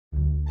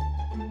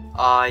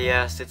Ah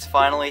yes, it's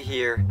finally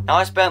here. Now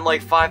I spent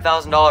like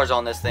 $5,000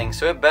 on this thing,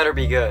 so it better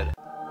be good.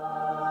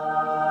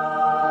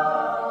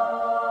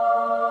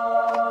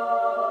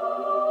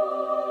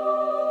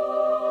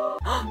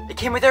 It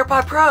came with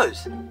AirPod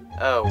Pros!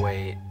 Oh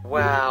wait,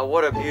 wow,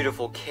 what a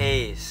beautiful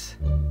case.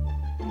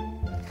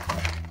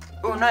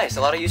 Oh nice,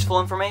 a lot of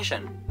useful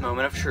information.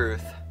 Moment of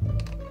truth.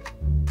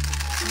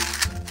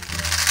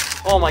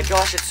 Oh my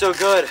gosh, it's so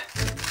good!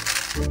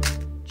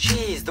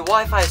 Jeez, the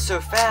Wi-Fi is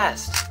so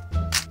fast!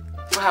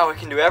 Wow, it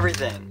can do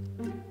everything.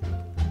 And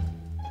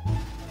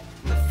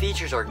the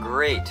features are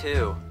great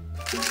too.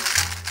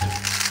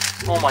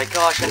 Oh my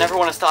gosh, I never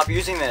want to stop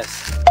using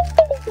this.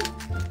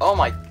 Oh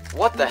my,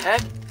 what the heck?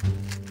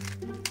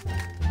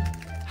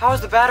 How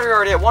is the battery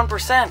already at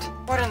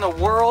 1%? What in the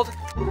world?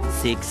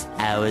 6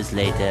 hours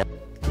later.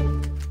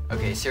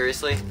 Okay,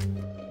 seriously?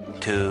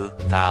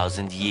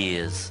 2,000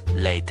 years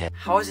later.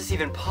 How is this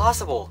even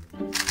possible?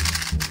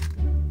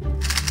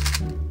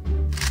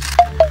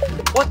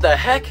 What the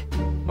heck?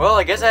 Well,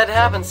 I guess it had to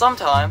happen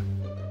sometime.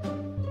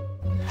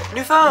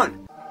 New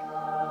phone!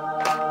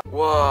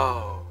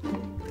 Whoa.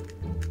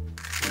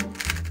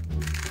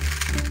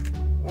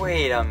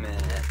 Wait a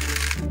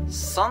minute.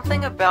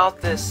 Something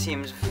about this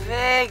seems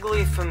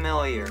vaguely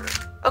familiar.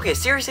 Okay,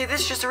 seriously,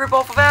 this is just a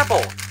ripoff of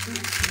Apple.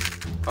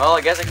 Well,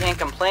 I guess I can't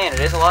complain. It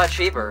is a lot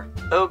cheaper.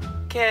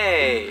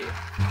 Okay.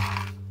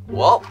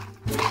 Well,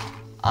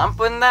 I'm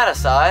putting that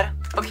aside.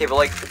 Okay, but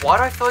like, why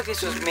do I feel like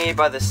this was made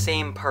by the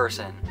same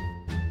person?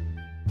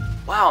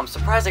 Wow, I'm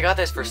surprised I got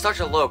this for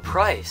such a low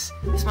price.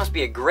 This must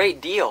be a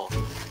great deal.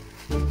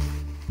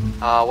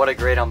 What a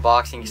great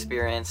unboxing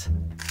experience.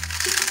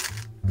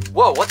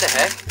 Whoa, what the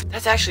heck?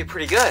 That's actually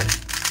pretty good.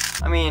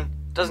 I mean,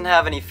 doesn't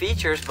have any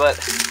features, but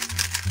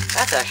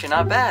that's actually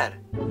not bad.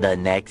 The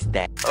next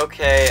day.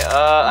 Okay,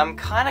 I'm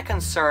kinda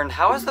concerned.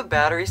 How is the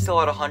battery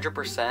still at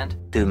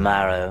 100%?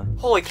 Tomorrow.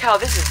 Holy cow,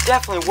 this is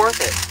definitely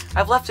worth it.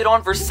 I've left it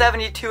on for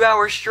 72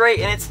 hours straight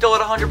and it's still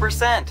at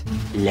 100%.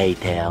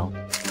 Later.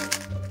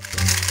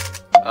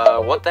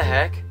 What the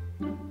heck?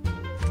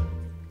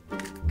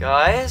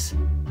 Guys?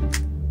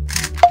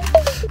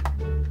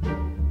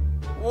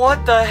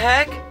 What the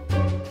heck?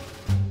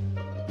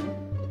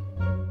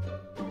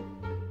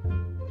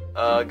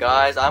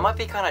 Guys, I might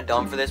be kinda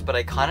dumb for this, but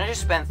I kinda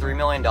just spent $3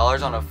 million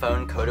on a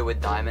phone coated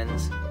with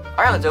diamonds.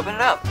 Alright, let's open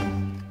it up.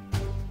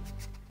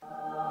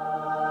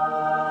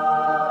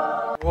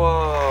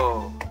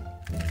 Whoa.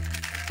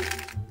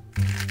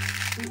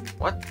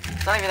 What?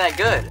 It's not even that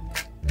good.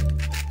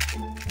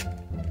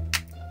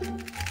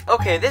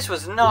 Okay, this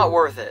was not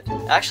worth it.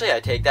 Actually, I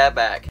take that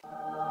back.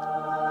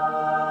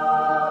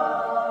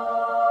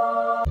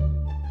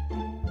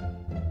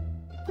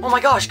 Oh my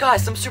gosh,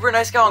 guys, some super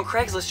nice guy on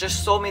Craigslist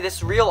just sold me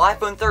this real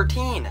iPhone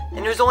 13,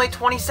 and it was only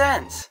 20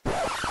 cents.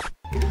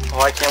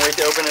 Oh, I can't wait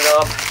to open it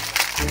up.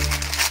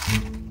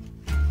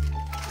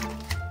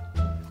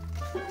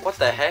 What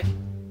the heck?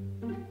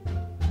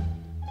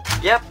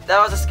 Yep, that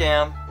was a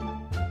scam.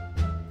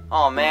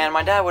 Oh man,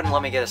 my dad wouldn't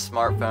let me get a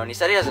smartphone. He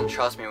said he doesn't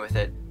trust me with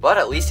it, but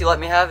at least he let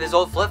me have his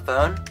old flip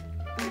phone.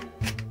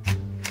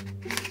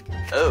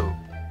 Oh.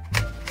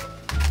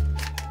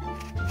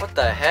 What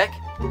the heck?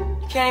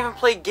 You can't even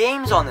play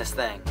games on this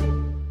thing.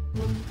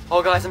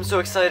 Oh guys, I'm so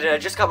excited. I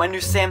just got my new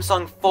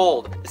Samsung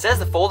Fold. It says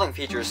the folding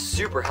feature is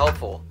super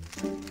helpful.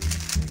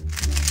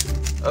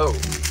 Oh.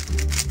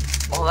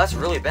 Oh, that's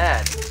really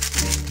bad.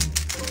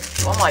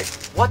 Oh my,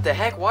 what the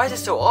heck? Why is it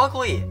so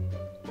ugly?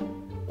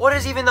 What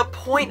is even the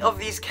point of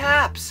these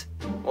caps?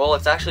 Well,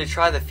 let's actually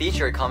try the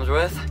feature it comes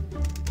with.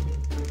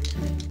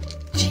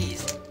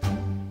 Jeez.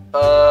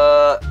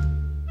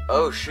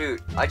 Oh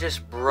shoot, I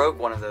just broke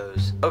one of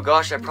those. Oh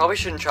gosh, I probably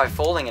shouldn't try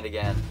folding it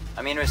again.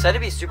 I mean, it was said to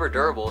be super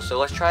durable, so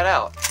let's try it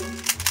out.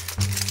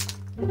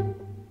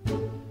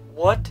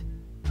 What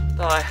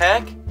the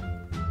heck?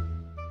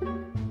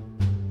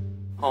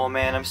 Oh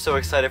man, I'm so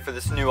excited for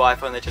this new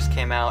iPhone that just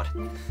came out.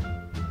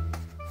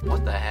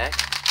 What the heck?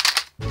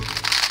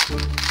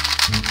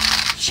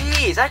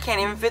 Jeez, I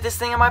can't even fit this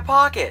thing in my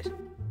pocket.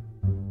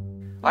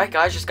 Alright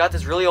guys, just got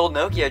this really old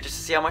Nokia just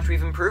to see how much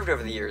we've improved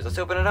over the years. Let's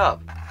open it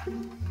up.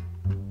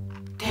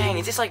 Dang,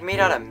 is this like made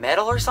out of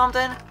metal or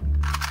something?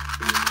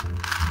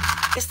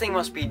 This thing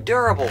must be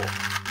durable.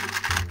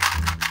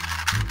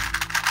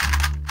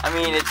 I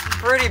mean, it's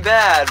pretty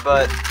bad,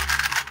 but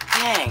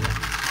dang.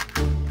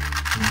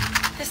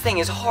 This thing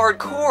is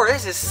hardcore.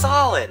 This is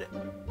solid.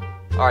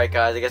 Alright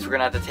guys, I guess we're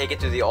gonna have to take it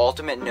through the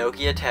ultimate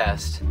Nokia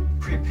test.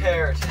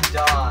 Prepare to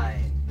die.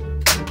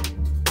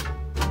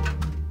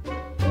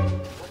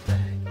 What the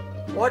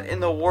heck? What in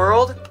the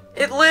world?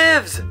 It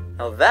lives!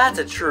 Now that's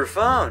a true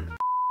phone.